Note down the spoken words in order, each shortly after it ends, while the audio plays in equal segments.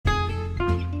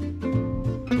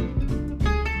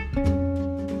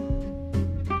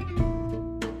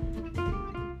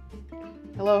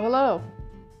Hello, hello.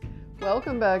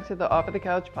 Welcome back to the Off of the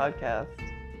Couch podcast.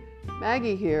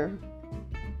 Maggie here.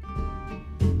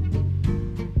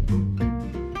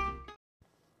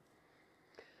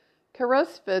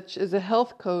 Fitch is a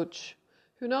health coach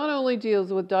who not only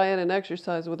deals with diet and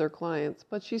exercise with her clients,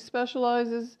 but she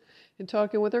specializes in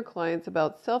talking with her clients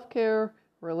about self-care,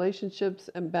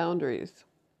 relationships, and boundaries.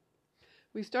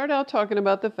 We start out talking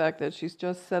about the fact that she's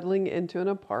just settling into an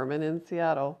apartment in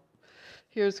Seattle.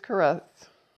 Here's Caress.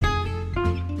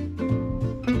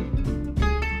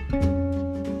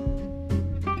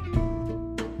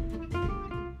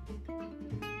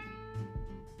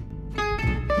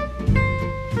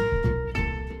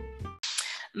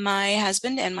 My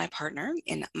husband and my partner,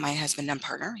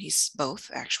 he's both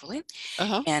actually,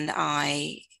 and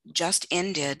I just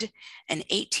ended an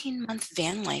 18-month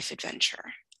van life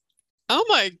adventure. Oh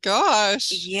my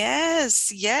gosh.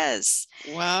 Yes.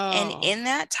 Wow. And in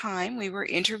that time, we were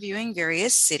interviewing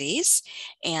various cities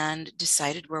and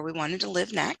decided where we wanted to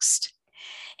live next.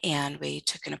 And we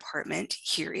took an apartment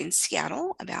here in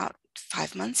Seattle about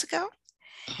 5 months ago.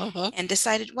 And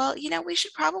decided, well, we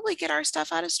should probably get our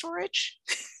stuff out of storage.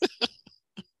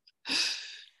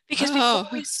 Because before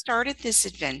we started this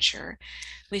adventure,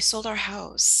 we sold our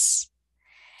house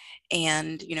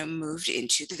and, moved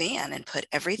into the van and put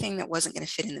everything that wasn't going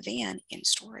to fit in the van in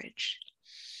storage.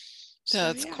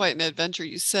 That's quite an adventure.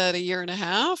 You said 1.5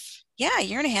 years? Yeah,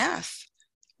 1.5 years.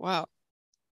 Wow.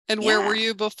 And where were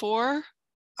you before?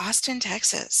 Austin,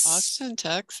 Texas. Austin,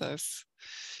 Texas.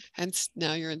 And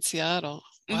now you're in Seattle.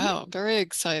 Wow, very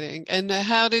exciting. And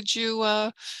how did you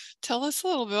tell us a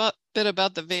little bit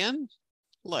about the van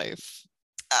life?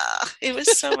 It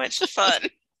was so much fun.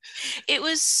 It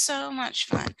was so much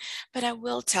fun. But I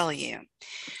will tell you,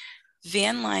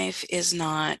 van life is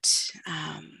not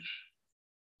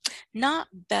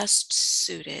best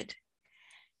suited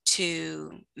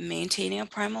to maintaining a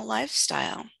primal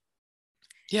lifestyle.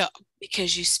 Yeah.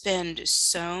 Because you spend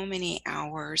so many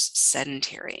hours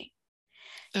sedentary.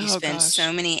 You spend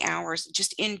so many hours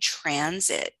just in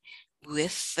transit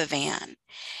with the van.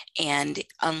 And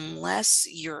unless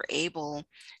you're able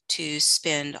to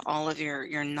spend all of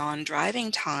your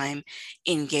non-driving time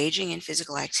engaging in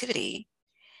physical activity,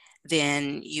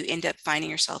 then you end up finding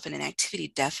yourself in an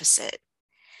activity deficit.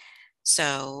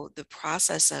 So the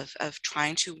process of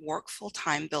trying to work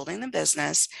full-time building the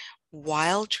business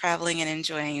while traveling and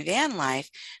enjoying van life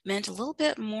meant a little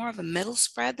bit more of a middle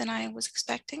spread than I was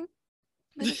expecting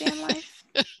with the van life.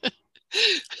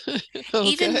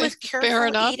 Even with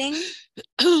careful eating.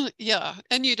 Yeah,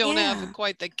 and you don't have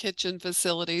quite the kitchen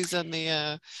facilities and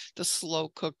the slow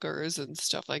cookers and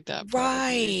stuff like that.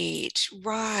 Probably.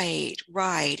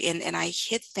 Right. And I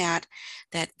hit that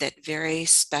very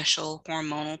special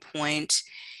hormonal point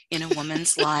in a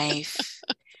woman's life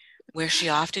where she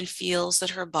often feels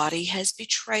that her body has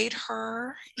betrayed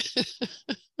her.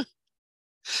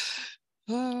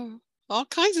 All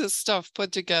kinds of stuff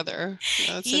put together.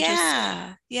 That's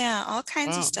interesting. Yeah, all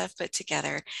kinds of stuff put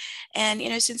together. And,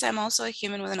 since I'm also a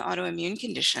human with an autoimmune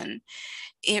condition,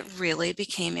 it really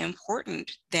became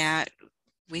important that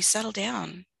we settle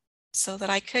down so that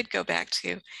I could go back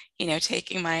to,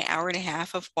 taking my 1.5 hours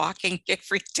of walking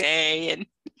every day and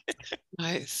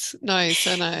nice.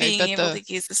 And I being able to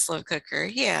use the slow cooker.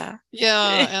 Yeah.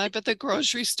 And I bet the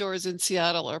grocery stores in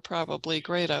Seattle are probably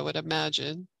great, I would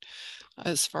imagine,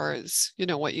 as far as,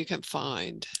 what you can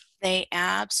find. They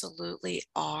absolutely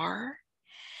are.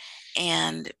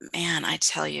 And man, I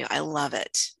tell you, I love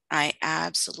it. I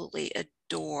absolutely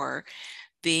adore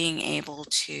being able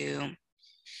to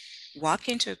walk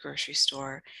into a grocery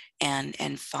store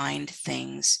and find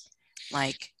things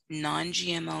like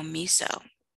non-GMO miso.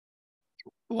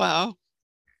 Wow.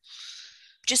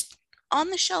 Just on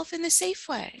the shelf in the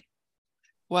Safeway.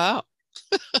 Wow.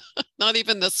 Not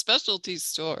even the specialty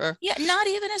store. Yeah, not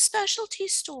even a specialty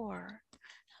store.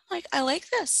 I'm like, I like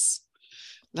this.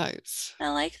 Nice. I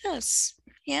like this.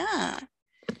 Yeah.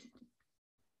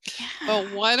 Well,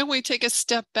 why don't we take a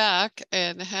step back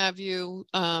and have you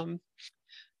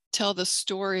tell the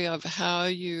story of how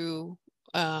you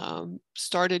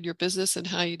started your business and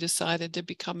how you decided to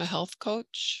become a health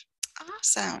coach?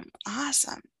 Awesome.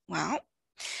 Well,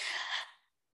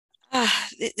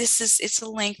 it's a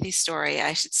lengthy story,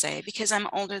 I should say, because I'm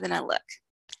older than I look.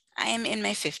 I am in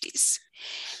my 50s,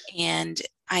 and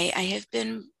I have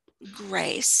been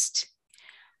graced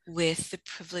with the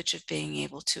privilege of being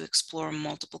able to explore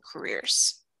multiple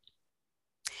careers.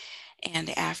 And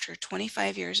after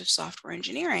 25 years of software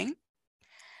engineering,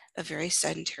 a very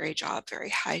sedentary job, very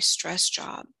high stress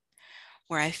job,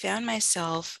 where I found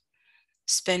myself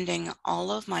spending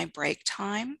all of my break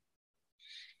time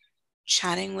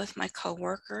chatting with my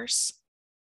coworkers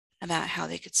about how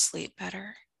they could sleep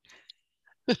better,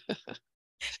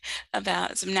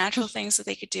 about some natural things that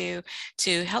they could do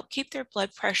to help keep their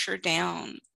blood pressure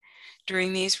down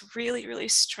during these really, really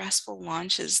stressful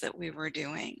launches that we were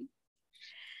doing.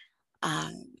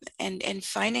 And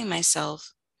finding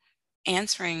myself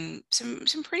answering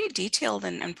some pretty detailed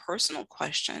and personal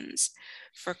questions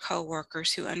for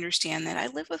coworkers who understand that I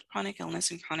live with chronic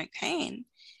illness and chronic pain.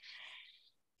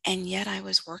 And yet I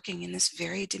was working in this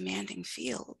very demanding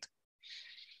field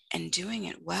and doing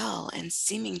it well and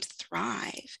seeming to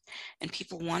thrive, and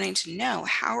people wanting to know,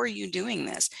 how are you doing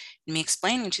this? And me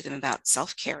explaining to them about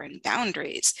self-care and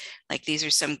boundaries, like these are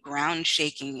some ground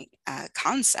shaking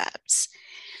concepts.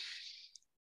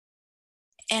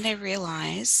 And I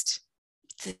realized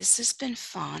this has been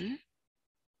fun.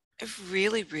 I've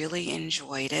really, really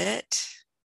enjoyed it.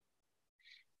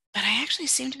 But I actually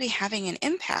seem to be having an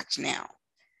impact now,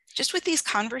 just with these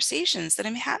conversations that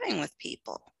I'm having with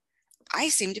people. I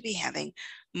seem to be having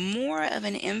more of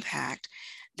an impact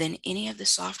than any of the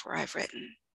software I've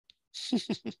written.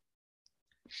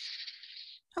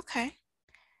 Okay.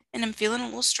 And I'm feeling a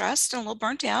little stressed and a little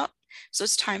burnt out. So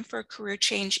it's time for a career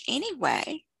change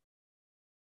anyway.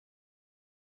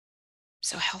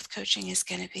 So health coaching is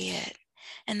going to be it.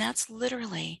 And that's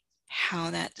literally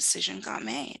how that decision got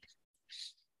made.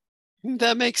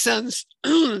 That makes sense.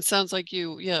 It sounds like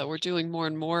we're doing more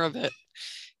and more of it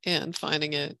and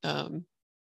finding it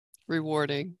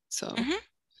rewarding. So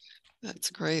that's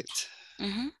great.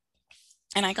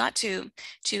 And I got to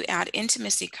add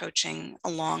intimacy coaching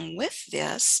along with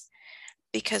this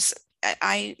because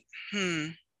I'm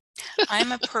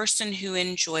a person who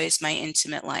enjoys my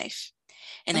intimate life,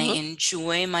 and I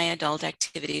enjoy my adult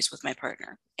activities with my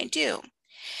partner. I do.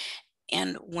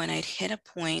 And when I'd hit a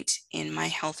point in my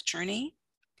health journey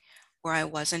where I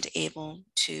wasn't able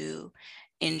to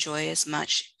enjoy as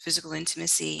much physical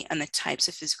intimacy and the types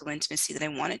of physical intimacy that I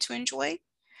wanted to enjoy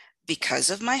because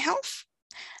of my health,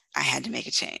 I had to make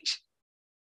a change.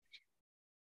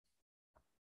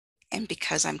 And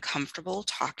because I'm comfortable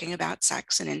talking about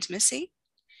sex and intimacy,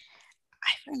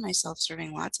 I find myself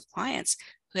serving lots of clients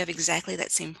who have exactly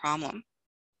that same problem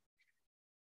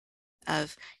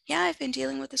of, yeah, I've been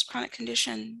dealing with this chronic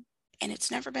condition and it's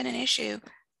never been an issue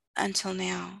until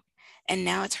now. And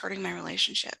now it's hurting my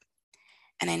relationship.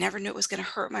 And I never knew it was going to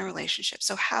hurt my relationship.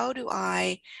 So how do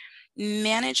I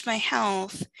manage my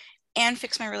health and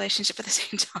fix my relationship at the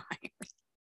same time?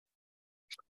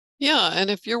 Yeah,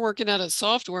 and if you're working at a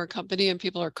software company and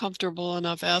people are comfortable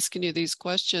enough asking you these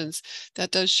questions,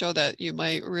 that does show that you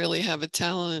might really have a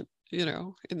talent,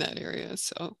 in that area.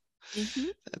 So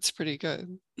that's pretty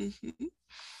good.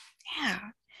 Yeah.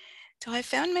 So I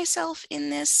found myself in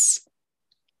this,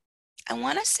 I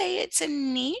want to say it's a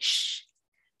niche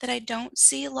that I don't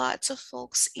see lots of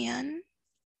folks in.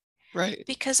 Right.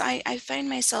 Because I find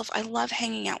myself, I love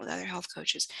hanging out with other health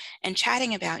coaches and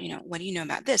chatting about, what do you know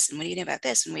about this? And what do you know about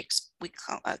this? And we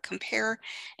compare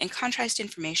and contrast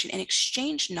information and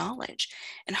exchange knowledge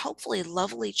and hopefully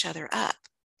level each other up.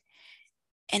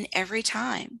 And every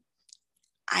time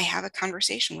I have a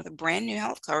conversation with a brand new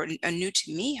health coach, or a new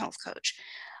to me health coach,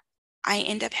 I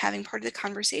end up having part of the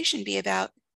conversation be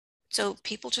about, so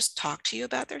people just talk to you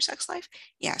about their sex life?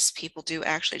 Yes, people do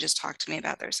actually just talk to me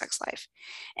about their sex life.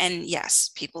 And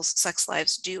yes, people's sex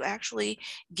lives do actually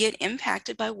get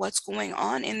impacted by what's going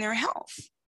on in their health.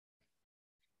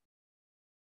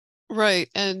 Right.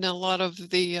 And a lot of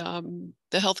the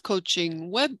health coaching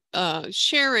web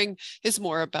sharing is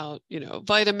more about,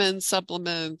 vitamins,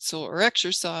 supplements, or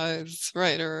exercise,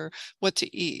 right? Or what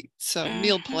to eat. So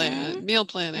meal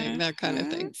planning, that kind of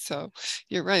thing. So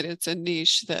you're right. It's a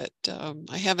niche that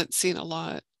I haven't seen a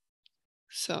lot.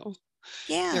 So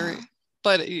yeah,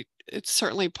 but it's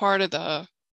certainly part of the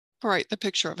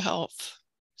picture of health.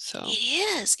 So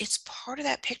it is. It's part of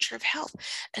that picture of health,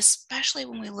 especially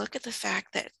when we look at the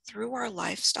fact that through our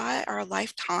lifestyle, our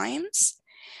lifetimes,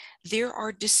 there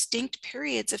are distinct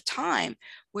periods of time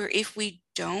where if we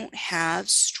don't have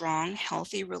strong,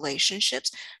 healthy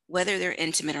relationships, whether they're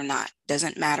intimate or not,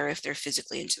 doesn't matter if they're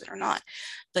physically intimate or not,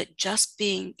 but just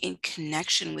being in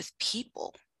connection with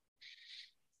people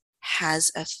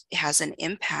has an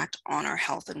impact on our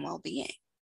health and well-being.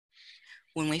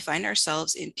 When we find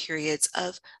ourselves in periods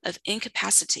of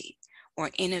incapacity or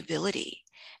inability,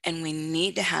 and we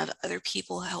need to have other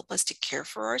people help us to care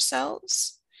for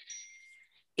ourselves,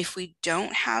 if we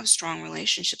don't have strong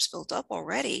relationships built up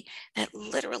already, that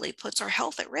literally puts our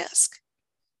health at risk.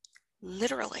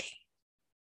 Literally.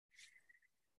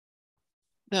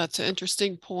 That's an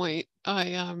interesting point.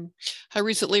 I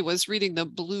recently was reading the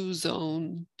Blue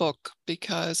Zone book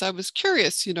because I was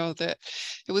curious, that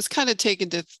it was kind of taken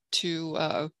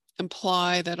to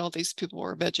imply that all these people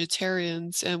were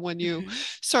vegetarians. And when you Mm-hmm.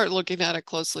 start looking at it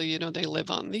closely, they live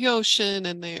on the ocean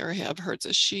and have herds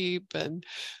of sheep and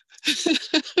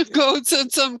goats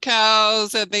and some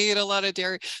cows, and they eat a lot of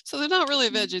dairy. So they're not really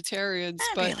vegetarians,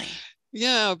 Not but really.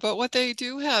 yeah, but what they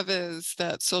do have is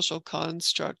that social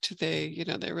construct. They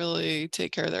really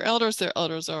take care of their elders. Their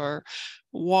elders are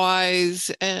wise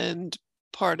and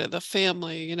part of the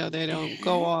family. They don't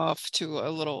go Mm-hmm. off to a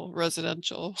little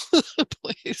residential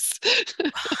place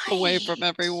away from Right.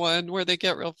 everyone where they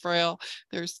get real frail.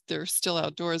 They're still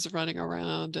outdoors running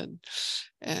around and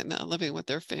living with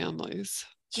their families.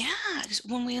 Yeah,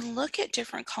 when we look at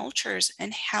different cultures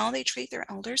and how they treat their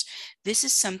elders, this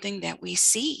is something that we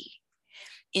see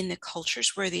in the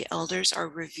cultures where the elders are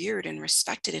revered and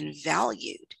respected and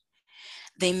valued.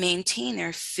 They maintain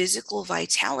their physical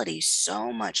vitality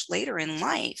so much later in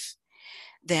life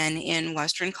than in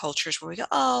Western cultures where we go,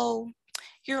 oh,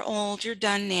 you're old, you're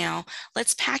done now.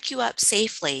 Let's pack you up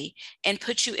safely and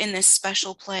put you in this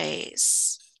special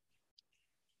place.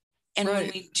 And when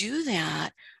Right. we do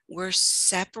that, we're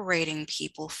separating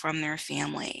people from their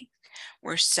family.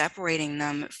 We're separating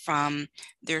them from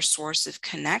their source of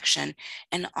connection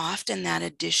and often that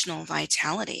additional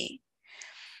vitality.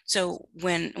 So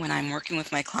when I'm working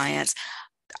with my clients,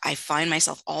 I find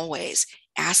myself always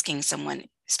asking someone,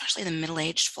 especially the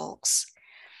middle-aged folks,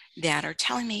 that are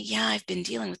telling me, yeah, I've been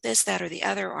dealing with this, that, or the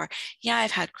other, or yeah,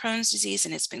 I've had Crohn's disease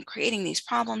and it's been creating these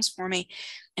problems for me.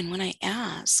 And when I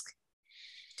ask,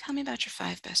 tell me about your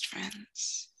 5 best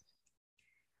friends,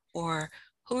 or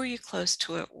who are you close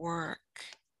to at work?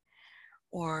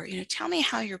 Or, tell me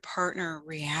how your partner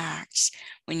reacts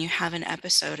when you have an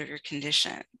episode of your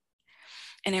condition.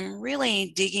 And I'm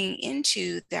really digging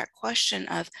into that question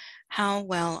of how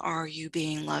well are you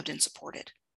being loved and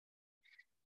supported?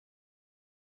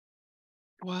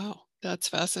 Wow, that's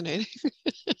fascinating.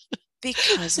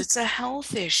 Because it's a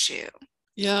health issue.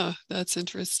 Yeah, that's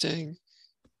interesting.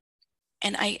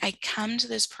 And I come to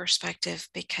this perspective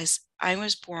because I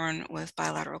was born with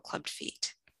bilateral clubbed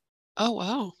feet. Oh,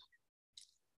 wow.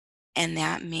 And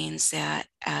that means that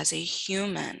as a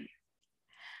human,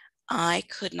 I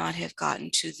could not have gotten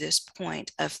to this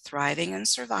point of thriving and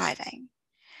surviving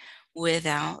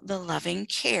without the loving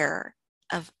care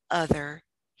of other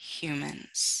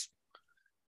humans.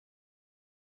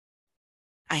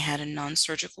 I had a non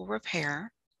surgical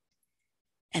repair,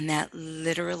 and that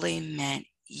literally meant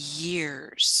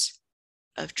years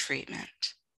of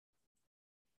treatment.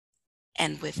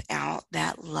 And without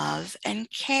that love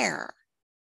and care,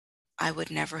 I would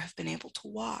never have been able to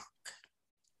walk.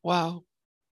 Wow.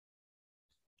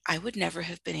 I would never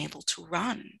have been able to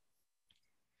run.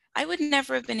 I would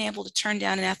never have been able to turn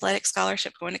down an athletic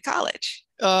scholarship going to college.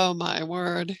 Oh, my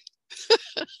word.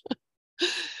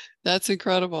 That's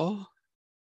incredible.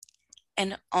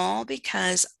 And all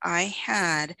because I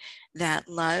had that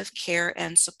love, care,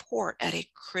 and support at a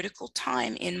critical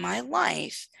time in my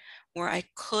life where I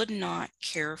could not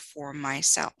care for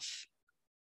myself.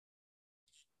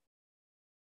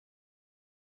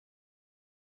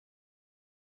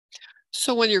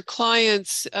 So when your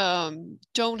clients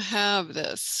don't have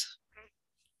this,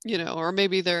 or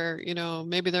maybe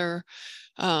their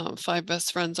 5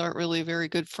 best friends aren't really very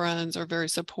good friends or very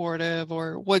supportive,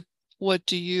 or what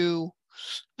do you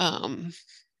um,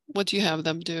 what do you have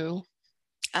them do?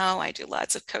 Oh, I do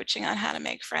lots of coaching on how to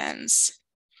make friends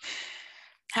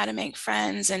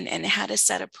and how to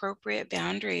set appropriate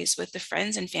boundaries with the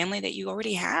friends and family that you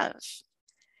already have.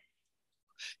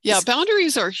 Yeah, Because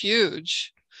boundaries are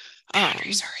huge.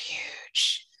 boundaries Um, are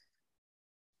huge.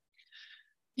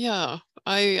 yeah,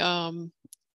 I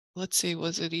let's see,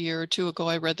 was it a year or two ago?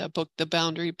 I read that book, The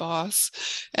Boundary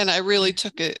Boss, and I really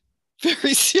took it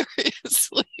very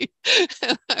seriously.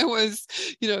 And I was,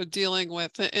 dealing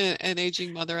with an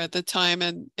aging mother at the time,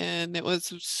 and it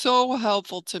was so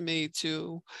helpful to me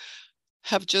to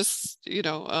have just,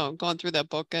 gone through that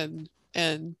book and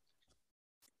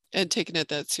and taken it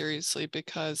that seriously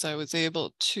because I was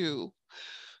able to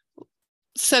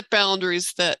set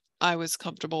boundaries that I was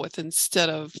comfortable with instead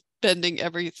of bending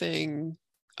everything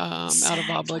out of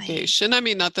Exactly. obligation. I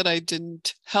mean, not that I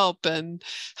didn't help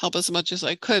as much as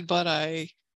I could, but I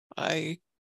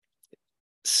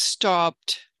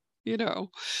stopped, you know,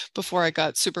 before I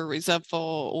got super resentful,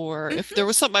 or if there Hmm.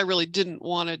 was something I really didn't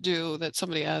want to do that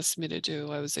somebody asked me to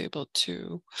do, I was able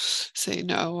to say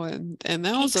no. And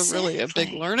that was really a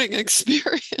big Exactly. learning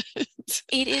experience.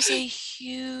 It is a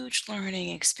huge learning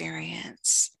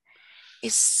experience.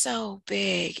 is so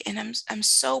big. And I'm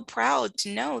so proud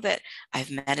to know that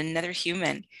I've met another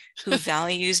human who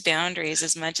values boundaries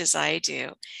as much as I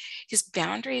do. Because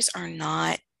boundaries are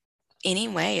not any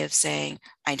way of saying,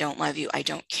 I don't love you, I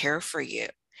don't care for you.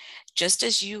 Just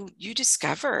as you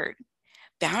discovered,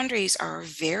 boundaries are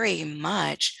very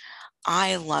much,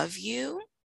 I love you,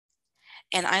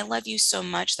 and I love you so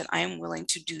much that I am willing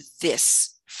to do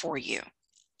this for you.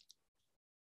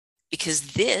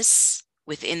 Because this,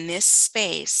 within this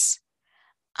space,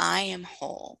 I am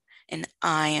whole and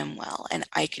I am well and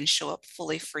I can show up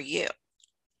fully for you.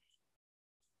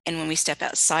 And when we step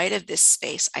outside of this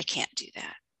space, I can't do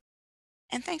that.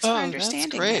 And thanks for That's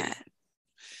understanding great. that.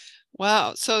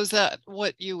 Wow. So is that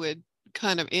what you would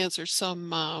kind of answer some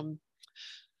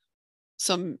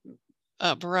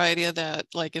variety of that?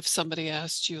 Like if somebody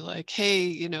asked you like,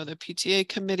 hey, the PTA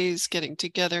committee's getting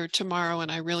together tomorrow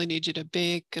and I really need you to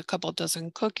bake a couple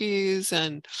dozen cookies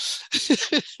and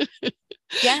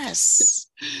Yes.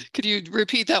 could you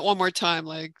repeat that one more time?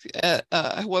 Like,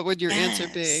 what would your answer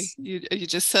be? Yes. You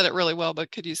just said it really well,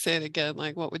 but could you say it again?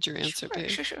 Like, what would your answer Sure, be?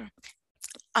 sure, sure.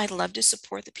 I'd love to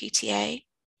support the PTA,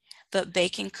 but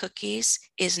baking cookies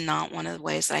is not one of the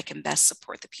ways that I can best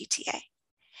support the PTA.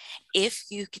 If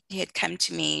you had come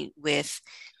to me with,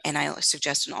 and I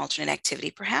suggest an alternate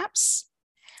activity perhaps,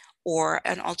 or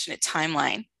an alternate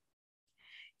timeline,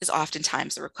 because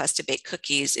oftentimes the request to bake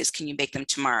cookies is, can you bake them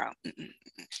tomorrow?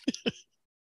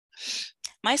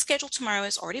 My schedule tomorrow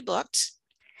is already booked.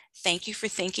 Thank you for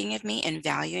thinking of me and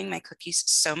valuing my cookies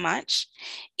so much.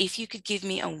 If you could give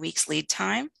me a week's lead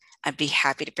time, I'd be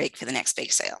happy to bake for the next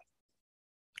bake sale.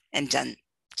 And done,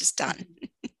 just done.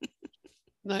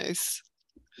 Nice.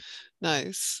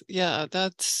 Nice. Yeah,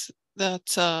 that's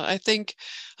I think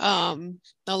a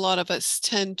lot of us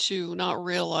tend to not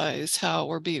realize how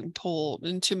we're being pulled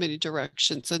in too many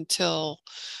directions until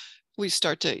we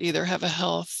start to either have a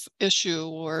health issue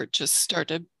or just start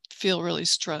to feel really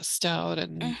stressed out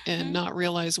and Mm-hmm. not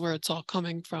realize where it's all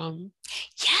coming from.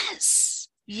 Yes,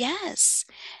 yes.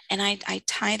 And I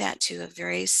tie that to a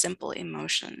very simple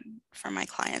emotion for my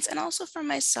clients and also for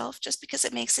myself, just because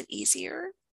it makes it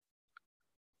easier.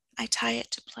 I tie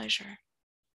it to pleasure.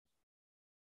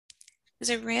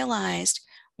 Because I realized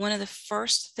one of the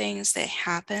first things that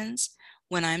happens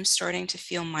when I'm starting to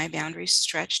feel my boundaries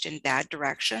stretched in bad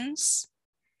directions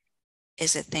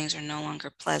is that things are no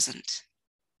longer pleasant.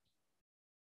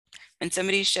 When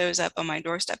somebody shows up on my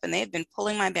doorstep and they've been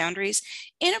pulling my boundaries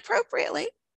inappropriately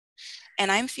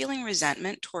and I'm feeling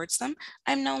resentment towards them,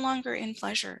 I'm no longer in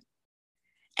pleasure.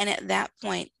 And at that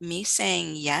point, me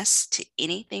saying yes to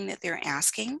anything that they're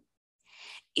asking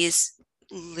is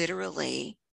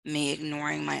literally me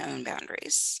ignoring my own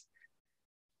boundaries.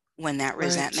 When that Right.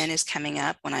 resentment is coming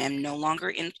up, when I am no longer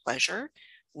in pleasure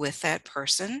with that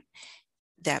person,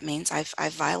 that means I've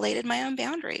violated my own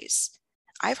boundaries.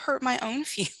 I've hurt my own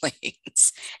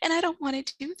feelings, and I don't want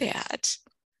to do that.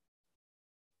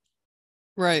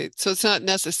 Right. So it's not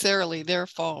necessarily their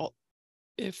fault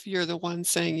if you're the one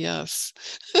saying yes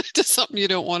to something you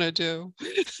don't want to do.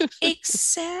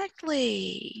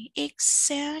 Exactly.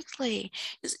 Exactly.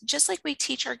 Just like we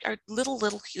teach our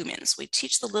little humans, we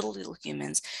teach the little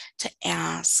humans to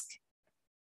ask,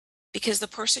 because the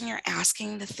person you're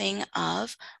asking the thing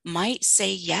of might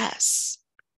say yes.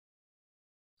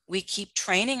 We keep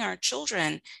training our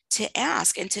children to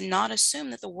ask and to not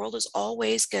assume that the world is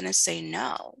always going to say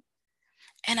no.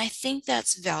 And I think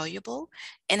that's valuable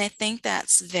and I think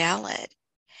that's valid.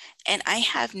 And I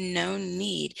have no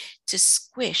need to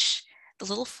squish the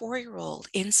little 4-year-old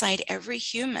inside every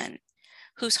human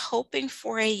who's hoping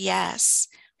for a yes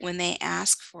when they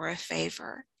ask for a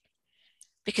favor,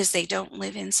 because they don't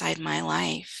live inside my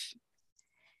life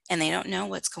and they don't know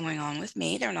what's going on with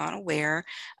me. They're not aware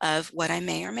of what I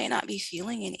may or may not be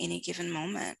feeling in any given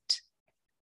moment.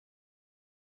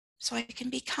 So I can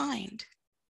be kind.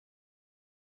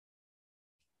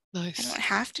 I don't Nice.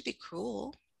 have to be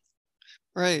cruel,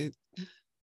 Right.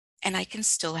 and I can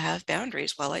still have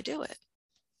boundaries while I do it.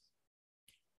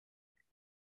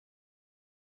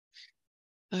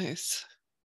 Nice.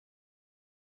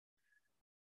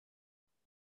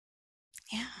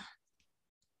 Yeah.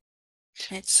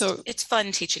 And So, it's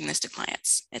fun teaching this to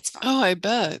clients. It's fun. oh, I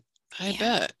bet. I Yeah.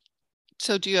 bet.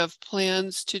 So do you have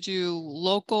plans to do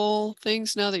local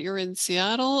things now that you're in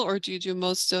Seattle, or do you do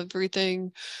most of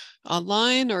everything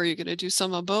online, or are you going to do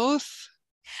some of both?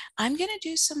 I'm going to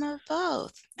do some of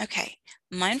both. Okay.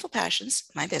 Mindful Passions,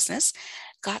 my business,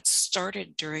 got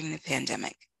started during the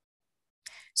pandemic.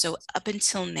 So up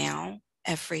until now,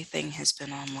 everything has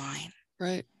been online.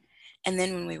 Right. And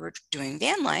then when we were doing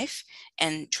van life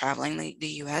and traveling the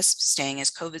US, staying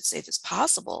as COVID safe as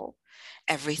possible,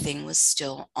 everything was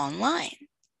still online.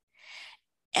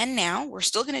 And now we're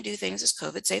still going to do things as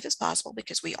COVID safe as possible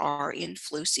because we are in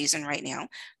flu season right now,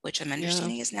 which I'm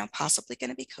understanding is now possibly going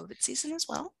to be COVID season as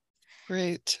well.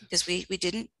 Great. Because we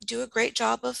didn't do a great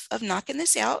job of knocking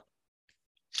this out.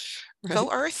 Right. Go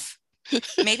Earth.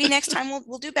 Maybe next time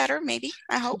we'll do better. Maybe.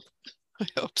 I hope. I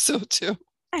hope so too.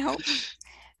 I hope.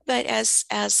 But as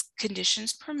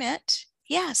conditions permit,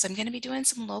 yes, I'm going to be doing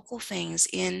some local things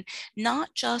in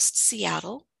not just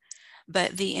Seattle,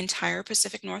 but the entire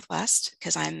Pacific Northwest,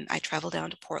 because I travel down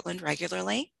to Portland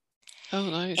regularly. Oh,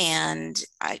 nice. And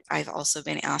I've also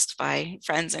been asked by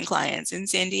friends and clients in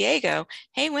San Diego,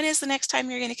 hey, when is the next time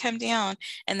you're going to come down?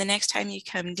 And the next time you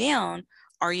come down,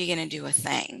 are you going to do a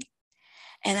thing?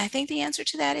 And I think the answer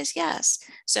to that is yes.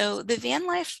 So the van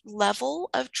life level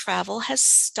of travel has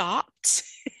stopped,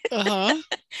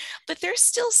 but there's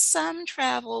still some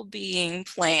travel being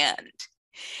planned.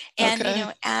 And,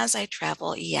 Okay. as I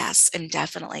travel, yes, I'm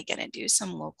definitely going to do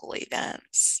some local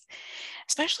events,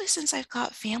 especially since I've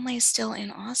got family still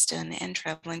in Austin, and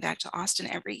traveling back to Austin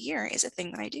every year is a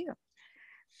thing that I do.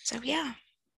 So, yeah.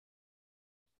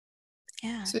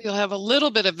 Yeah. So you'll have a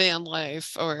little bit of van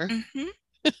life or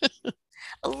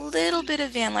a little bit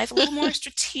of van life, a little more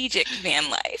strategic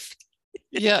van life.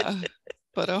 Yeah,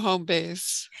 but a home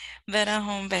base. But a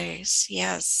home base.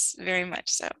 Yes, very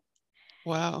much so.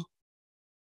 Wow.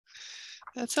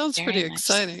 That sounds Very pretty much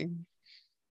so. exciting.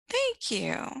 Thank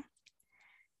you.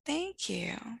 Thank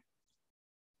you.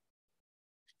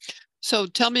 So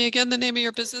tell me again the name of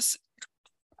your business.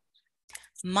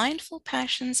 Mindful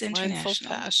Passions International. Mindful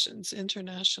Passions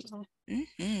International.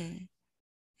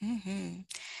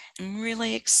 I'm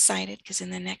really excited because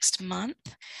in the next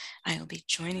month, I will be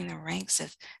joining the ranks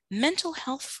of mental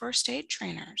health first aid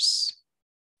trainers.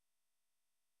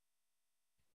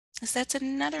 Because that's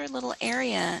another little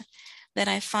area that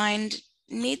I find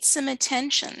needs some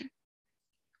attention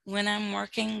when I'm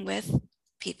working with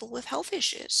people with health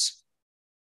issues.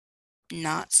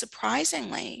 Not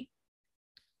surprisingly,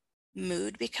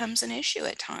 mood becomes an issue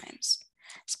at times,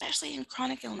 especially in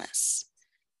chronic illness.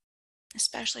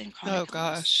 Oh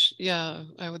gosh, yeah,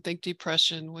 I would think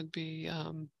depression would be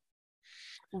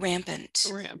rampant.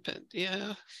 Rampant,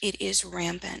 yeah. It is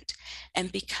rampant.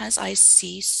 And because I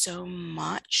see so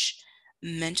much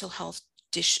mental health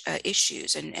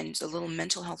issues and a little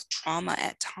mental health trauma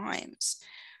at times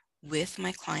with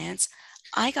my clients,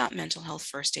 I got mental health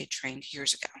first aid trained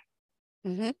years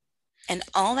ago. And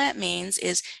all that means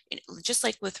is, just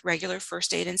like with regular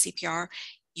first aid and CPR,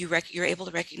 you're able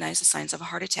to recognize the signs of a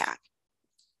heart attack.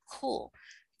 Cool.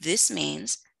 This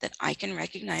means that I can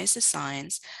recognize the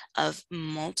signs of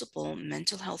multiple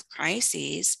mental health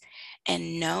crises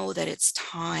and know that it's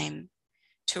time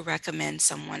to recommend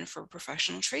someone for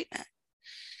professional treatment.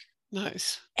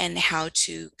 Nice. And how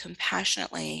to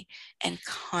compassionately and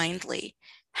kindly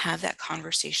have that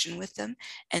conversation with them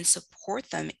and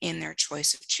support them in their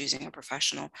choice of choosing a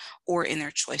professional or in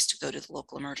their choice to go to the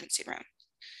local emergency room.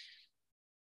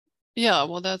 Yeah,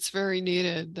 well, that's very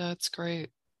needed. That's great.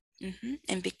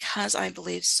 And because I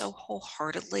believe so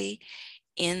wholeheartedly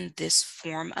in this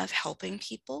form of helping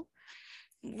people,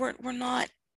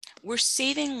 we're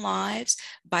saving lives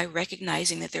by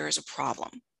recognizing that there is a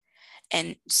problem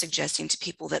and suggesting to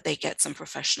people that they get some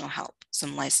professional help,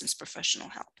 some licensed professional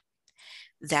help.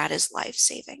 That is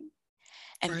life-saving.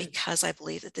 And because I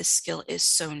believe that this skill is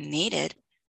so needed,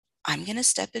 I'm going to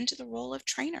step into the role of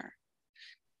trainer.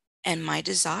 And my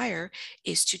desire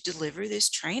is to deliver this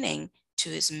training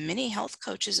to as many health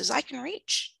coaches as I can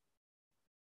reach.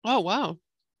 Oh, wow.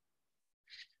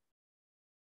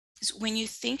 When you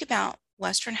think about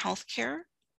Western healthcare,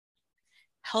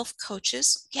 health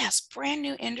coaches, yes, brand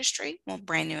new industry, well,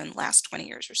 brand new in the last 20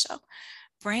 years or so,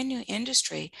 brand new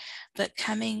industry, but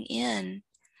coming in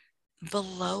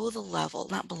below the level,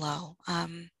 not below,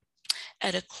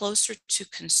 at a closer to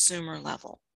consumer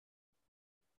level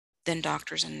than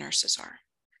doctors and nurses are.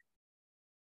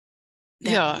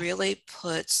 That really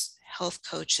puts health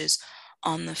coaches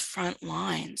on the front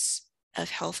lines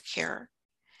of healthcare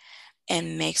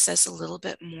and makes us a little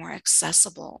bit more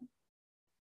accessible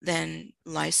than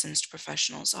licensed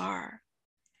professionals are.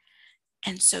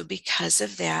 And so because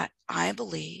of that, I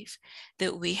believe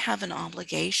that we have an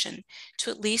obligation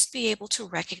to at least be able to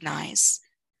recognize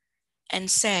and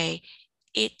say,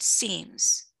 it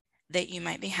seems that you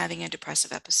might be having a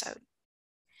depressive episode.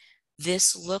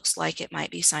 This looks like it might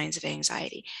be signs of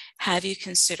anxiety. Have you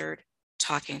considered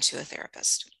talking to a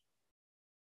therapist?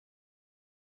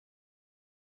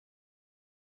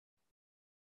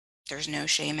 There's no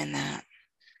shame in that.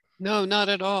 No, not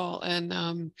at all. And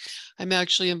I'm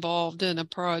actually involved in a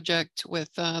project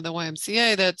with the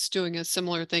YMCA that's doing a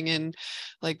similar thing in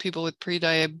like people with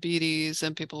prediabetes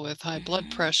and people with high blood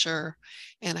pressure.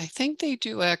 And I think they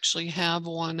do actually have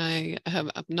one.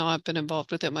 I've not been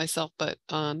involved with it myself, but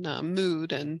on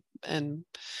mood and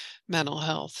mental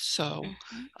health. So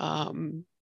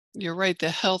you're right. The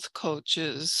health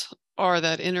coaches are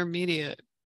that intermediate.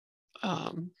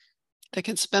 They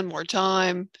can spend more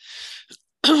time,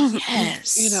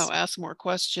 Yes. ask more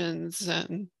questions,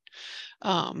 and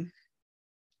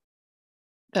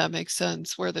that makes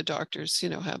sense where the doctors,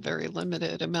 have very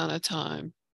limited amount of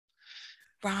time.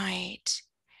 Right.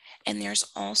 And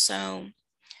there's also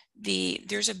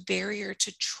there's a barrier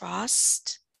to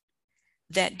trust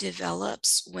that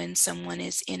develops when someone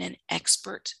is in an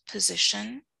expert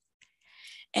position.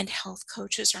 And health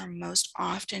coaches are most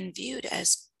often viewed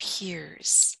as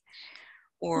peers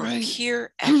or Right.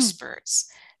 peer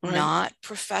experts, Right. not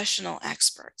professional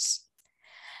experts.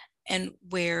 And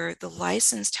where the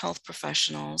licensed health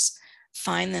professionals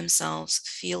find themselves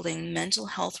fielding mental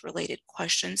health related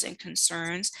questions and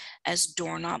concerns as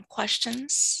doorknob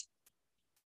questions,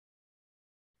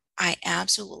 I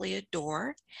absolutely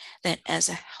adore that as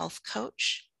a health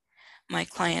coach, my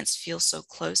clients feel so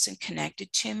close and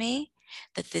connected to me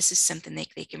that this is something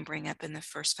they can bring up in the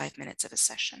first 5 minutes of a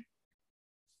session.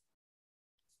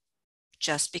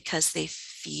 Just because they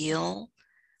feel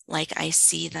like I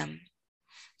see them,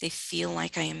 they feel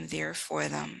like I am there for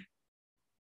them,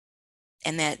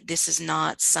 and that this is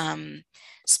not some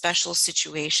special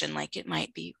situation like it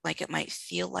might be, like it might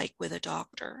feel like with a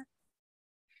doctor.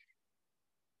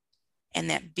 And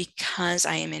that because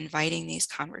I am inviting these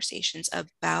conversations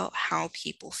about how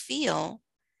people feel,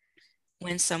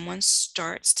 when someone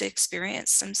starts to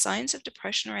experience some signs of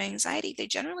depression or anxiety, they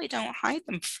generally don't hide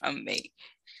them from me.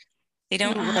 They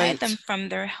don't You're hide them right. from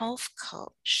their health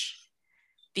coach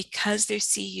because they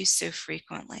see you so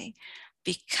frequently,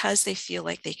 because they feel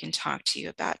like they can talk to you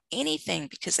about anything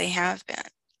because they have been.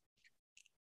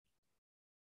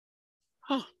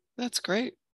 Huh, that's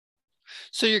great.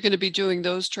 So you're going to be doing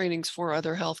those trainings for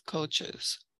other health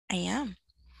coaches. I am.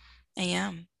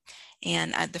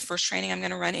 And the first training I'm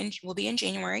going to run will be in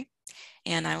January,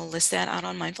 and I will list that out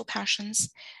on Mindful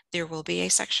Passions. There will be a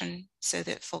section so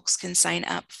that folks can sign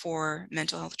up for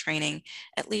mental health training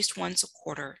at least once a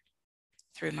quarter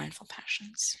through Mindful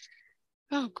Passions.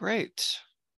 Oh, great.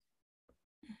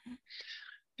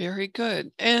 Very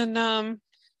good. And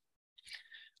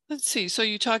let's see. So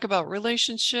you talk about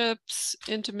relationships,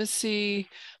 intimacy,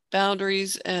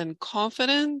 boundaries, and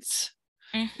confidence.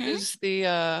 Is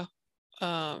the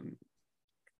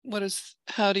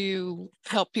how do you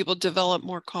help people develop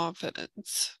more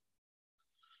confidence?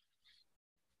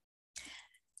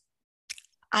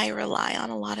 I rely on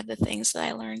a lot of the things that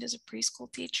I learned as a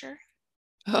preschool teacher.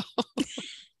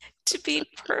 To be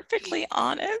perfectly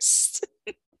honest,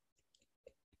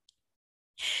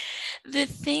 the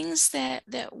things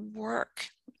that work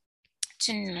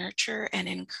to nurture and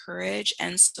encourage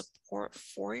and support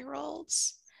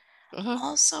 4-year-olds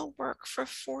also work for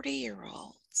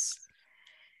 40-year-olds.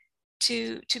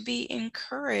 To be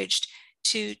encouraged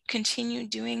to continue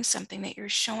doing something that you're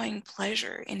showing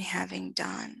pleasure in having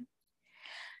done.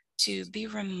 To be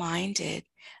reminded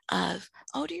of,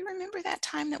 oh, do you remember that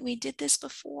time that we did this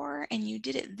before and you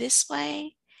did it this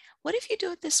way? What if you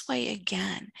do it this way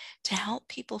again? To help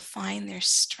people find their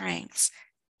strengths,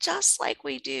 just like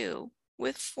we do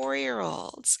with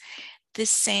 4-year-olds. The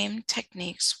same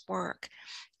techniques work.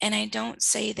 And I don't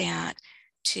say that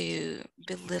to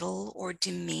belittle or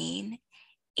demean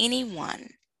anyone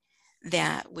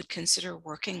that would consider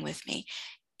working with me.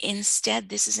 Instead,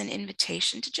 this is an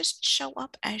invitation to just show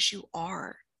up as you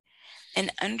are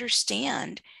and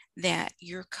understand that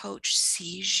your coach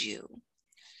sees you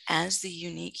as the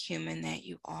unique human that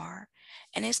you are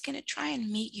and is going to try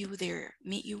and meet you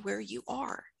where you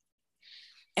are.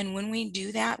 And when we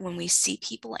do that, when we see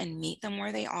people and meet them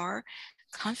where they are,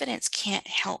 confidence can't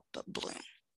help but bloom.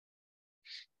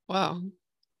 Wow.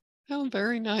 Oh,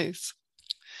 very nice.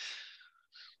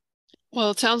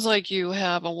 Well, it sounds like you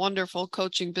have a wonderful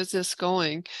coaching business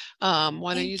going.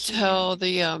 Why don't you tell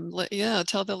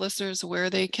tell the listeners where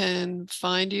they can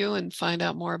find you and find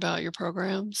out more about your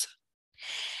programs?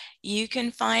 You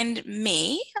can find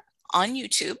me on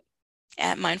YouTube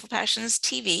at Mindful Passions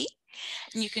TV.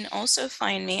 And you can also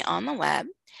find me on the web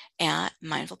at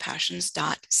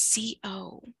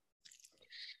mindfulpassions.co.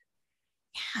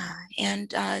 Yeah, and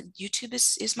YouTube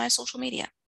is my social media.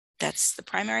 That's the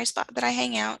primary spot that I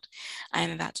hang out. I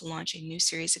am about to launch a new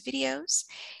series of videos,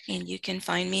 and you can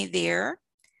find me there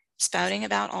spouting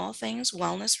about all things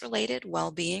wellness related,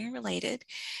 well-being related,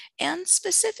 and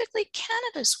specifically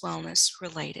cannabis wellness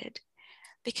related,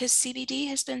 because CBD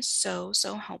has been so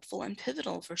helpful and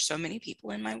pivotal for so many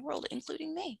people in my world,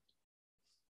 including me.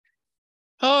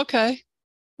 Oh, okay.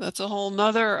 That's a whole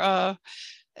nother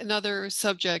another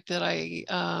subject that I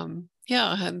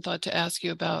yeah, I hadn't thought to ask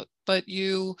you about. But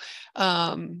you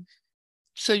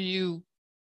so you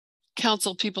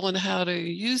counsel people on how to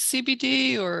use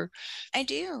CBD, or I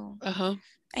do. uh-huh.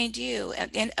 I do.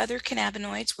 And other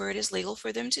cannabinoids where it is legal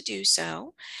for them to do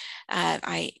so.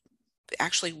 I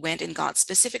actually went and got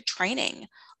specific training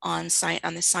on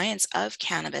the science of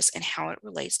cannabis and how it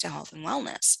relates to health and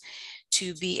wellness,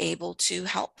 to be able to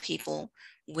help people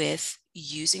with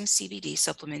using CBD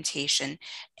supplementation,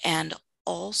 and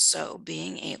also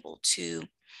being able to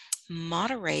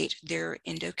moderate their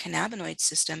endocannabinoid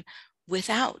system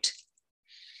without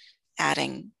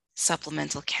adding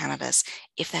supplemental cannabis,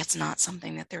 if that's not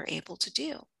something that they're able to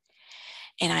do.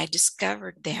 And I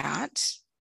discovered that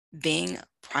being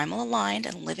primal aligned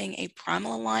and living a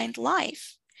primal aligned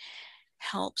life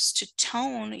helps to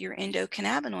tone your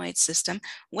endocannabinoid system,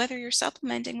 whether you're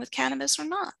supplementing with cannabis or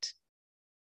not.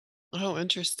 Oh,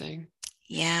 interesting.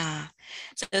 Yeah.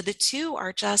 So the two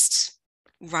are just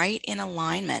right in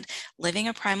alignment. Living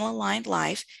a primal aligned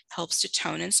life helps to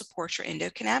tone and support your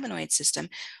endocannabinoid system,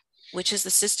 which is the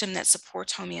system that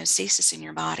supports homeostasis in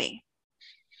your body.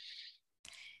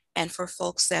 And for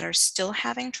folks that are still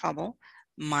having trouble,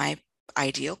 my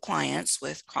ideal clients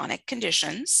with chronic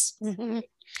conditions,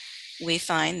 we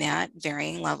find that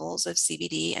varying levels of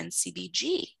CBD and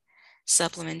CBG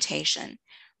supplementation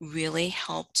really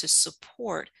help to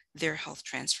support their health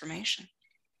transformation.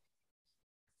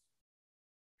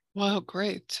 Wow,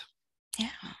 great. Yeah.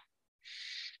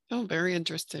 Oh, very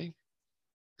interesting.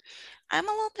 I'm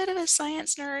a little bit of a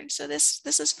science nerd, so this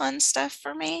is fun stuff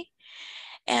for me.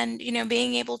 And,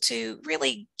 being able to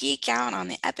really geek out on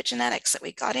the epigenetics that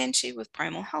we got into with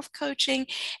primal health coaching.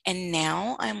 And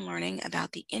now I'm learning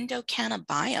about the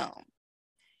endocannabiome,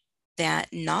 that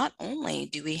not only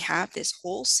do we have this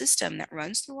whole system that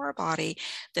runs through our body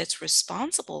that's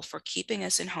responsible for keeping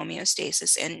us in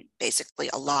homeostasis and basically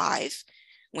alive.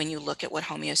 When you look at what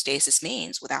homeostasis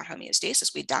means, without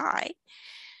homeostasis, we die.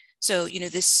 So,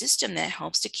 this system that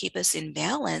helps to keep us in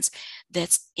balance,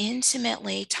 that's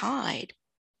intimately tied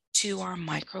to our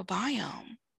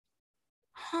microbiome.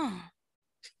 Huh.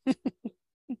 I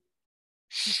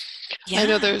know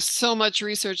Yeah. there's so much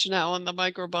research now on the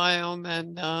microbiome,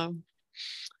 and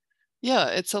yeah,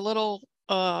 it's a little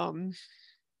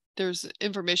there's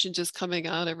information just coming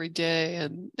out every day,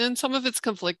 and some of it's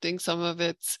conflicting, some of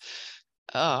it's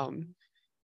um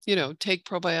take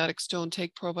probiotics, don't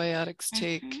take probiotics,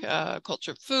 take Mm-hmm.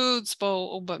 cultured foods,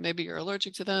 but maybe you're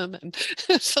allergic to them, and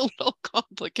it's a little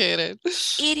complicated.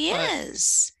 It But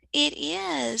is. It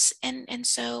is. And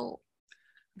so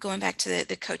going back to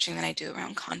the coaching that I do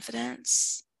around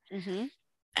confidence, mm-hmm.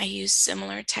 I use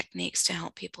similar techniques to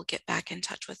help people get back in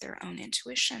touch with their own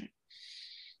intuition.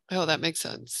 Oh, that makes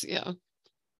sense. Yeah.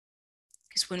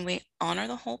 Because when we honor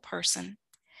the whole person,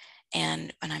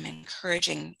 and I'm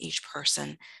encouraging each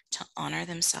person to honor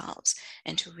themselves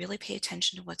and to really pay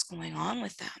attention to what's going on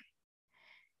with them,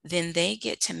 then they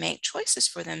get to make choices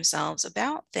for themselves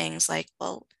about things like,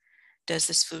 well, does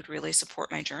this food really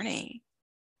support my journey?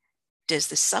 Does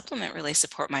this supplement really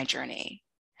support my journey?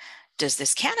 Does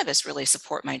this cannabis really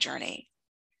support my journey?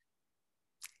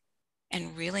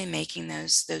 And really making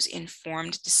those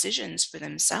informed decisions for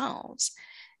themselves,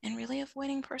 and really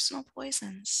avoiding personal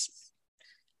poisons.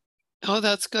 Oh,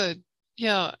 that's good.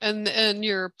 Yeah, and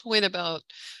your point about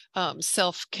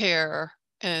self-care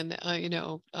and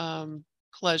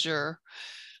pleasure.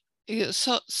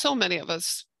 So many of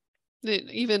us,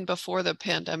 even before the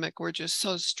pandemic, were just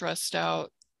so stressed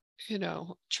out,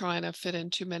 trying to fit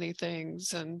in too many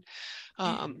things, and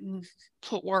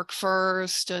put work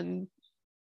first, and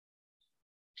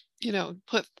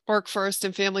put work first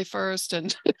and family first,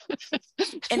 and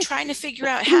And trying to figure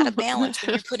out how to balance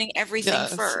when you're putting everything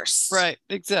yes, first. right,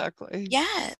 exactly.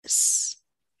 Yes.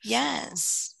 So,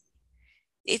 Yes.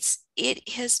 It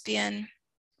has been,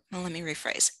 well, let me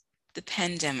rephrase. The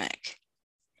pandemic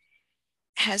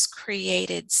has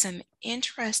created some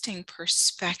interesting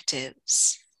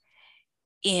perspectives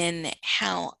in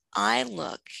how I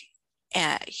look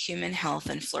at human health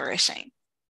and flourishing.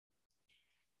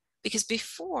 Because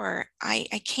before,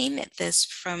 I came at this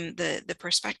from the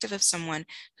perspective of someone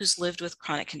who's lived with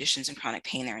chronic conditions and chronic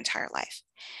pain their entire life.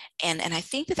 And I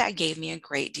think that that gave me a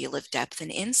great deal of depth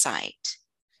and insight.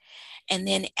 And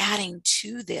then adding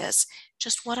to this,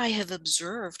 just what I have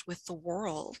observed with the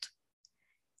world,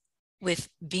 with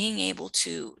being able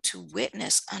to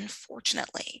witness,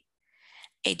 unfortunately,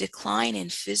 a decline in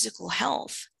physical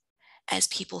health as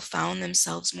people found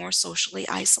themselves more socially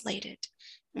isolated.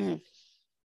 Mm.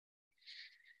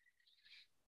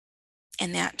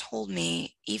 And that told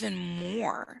me even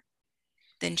more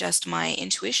than just my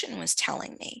intuition was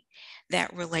telling me,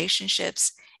 that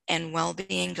relationships and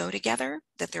well-being go together,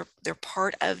 that they're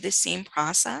part of the same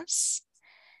process.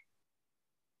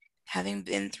 Having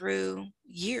been through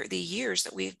the years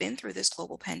that we've been through this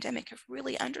global pandemic have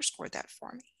really underscored that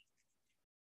for me.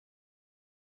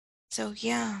 So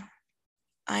yeah,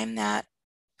 I'm that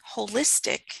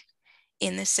holistic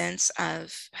in the sense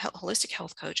of holistic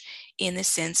health coach, in the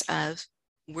sense of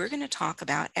we're going to talk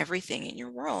about everything in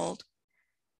your world,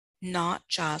 not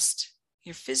just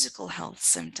your physical health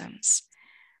symptoms,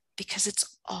 because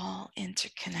it's all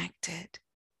interconnected.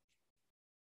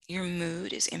 Your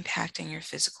mood is impacting your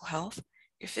physical health.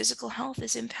 Your physical health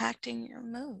is impacting your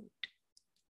mood.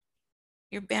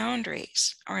 Your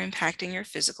boundaries are impacting your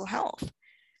physical health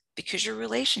because your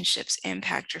relationships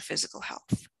impact your physical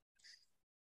health.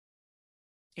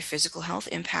 Your physical health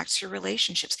impacts your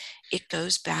relationships. It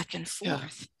goes back and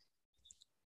forth.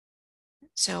 Yeah.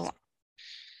 So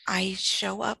I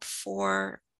show up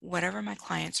for whatever my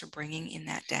clients are bringing in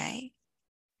that day,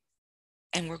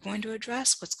 and we're going to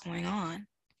address what's going on.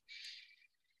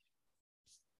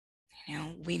 You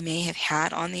know, we may have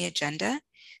had on the agenda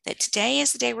that today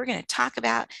is the day we're going to talk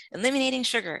about eliminating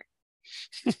sugar.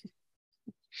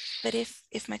 But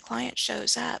if my client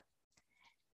shows up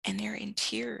and they're in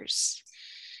tears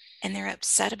and they're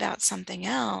upset about something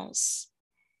else,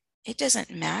 it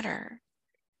doesn't matter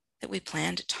that we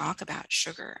plan to talk about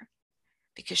sugar,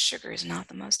 because sugar is not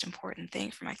the most important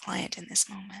thing for my client in this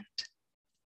moment.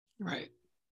 Right.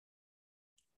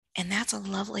 And that's a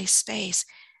lovely space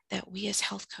that we as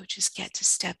health coaches get to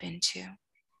step into,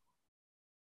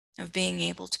 of being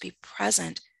able to be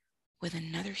present with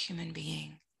another human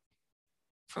being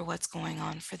for what's going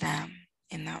on for them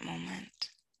in that moment.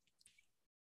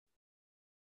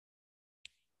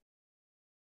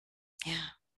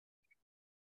 Yeah.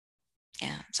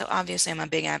 Yeah. So obviously I'm a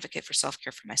big advocate for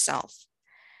self-care for myself.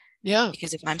 Yeah.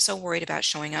 Because if I'm so worried about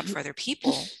showing up for other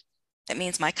people, that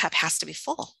means my cup has to be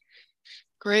full.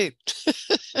 Great.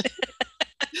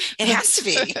 It has to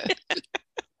be.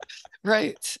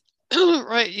 Right.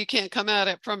 Right. You can't come at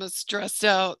it from a stressed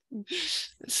out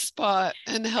spot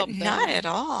and help Not them. at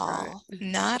all. Right.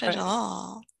 Not at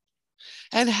all.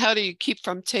 And how do you keep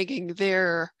from taking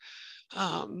their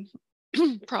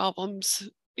problems,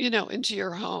 into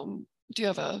your home? Do you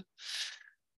have a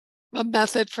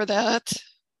method for that?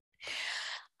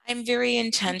 I'm very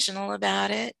intentional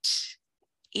about it,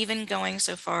 even going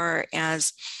so far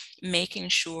as making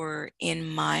sure in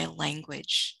my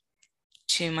language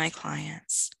to my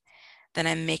clients that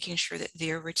I'm making sure that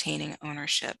they're retaining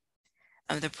ownership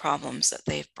of the problems that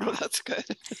they've brought. Oh, that's good.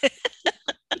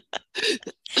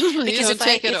 Because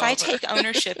if I take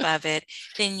ownership of it,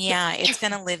 then yeah, it's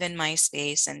going to live in my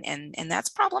space, and that's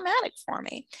problematic for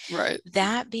me. Right.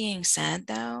 That being said,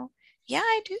 though, yeah,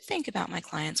 I do think about my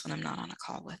clients when I'm not on a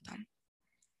call with them.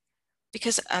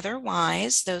 Because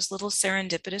otherwise, those little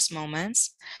serendipitous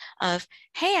moments of,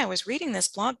 hey, I was reading this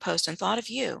blog post and thought of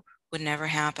you, would never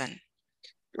happen.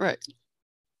 Right.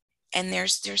 And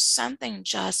there's something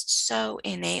just so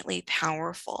innately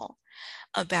powerful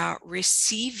about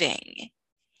receiving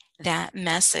that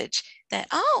message that,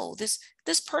 oh, this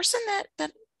person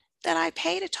that I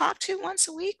pay to talk to once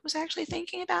a week was actually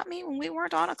thinking about me when we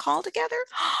weren't on a call together.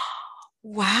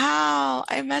 Wow,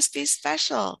 I must be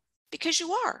special. Because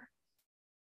you are.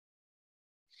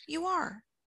 You are.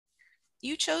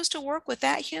 You chose to work with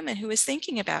that human who is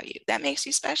thinking about you. That makes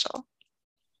you special.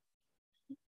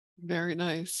 Very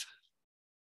nice.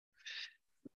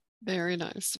 Very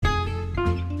nice.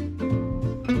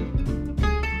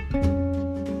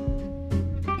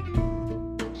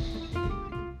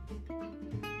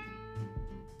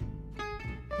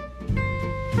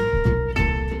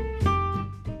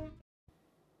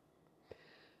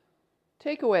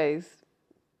 Takeaways.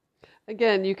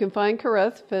 Again, you can find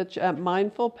Caress Fitch at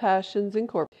Mindful Passions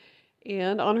Incorporated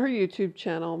and on her YouTube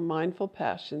channel, Mindful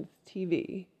Passions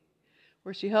TV,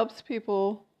 where she helps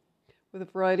people with a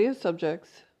variety of subjects,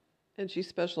 and she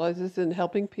specializes in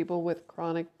helping people with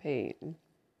chronic pain.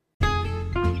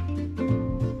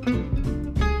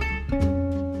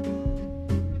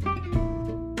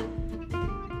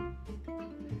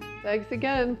 Thanks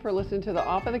again for listening to the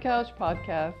Off of the Couch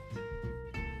podcast.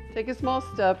 Take a small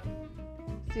step.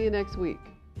 See you next week.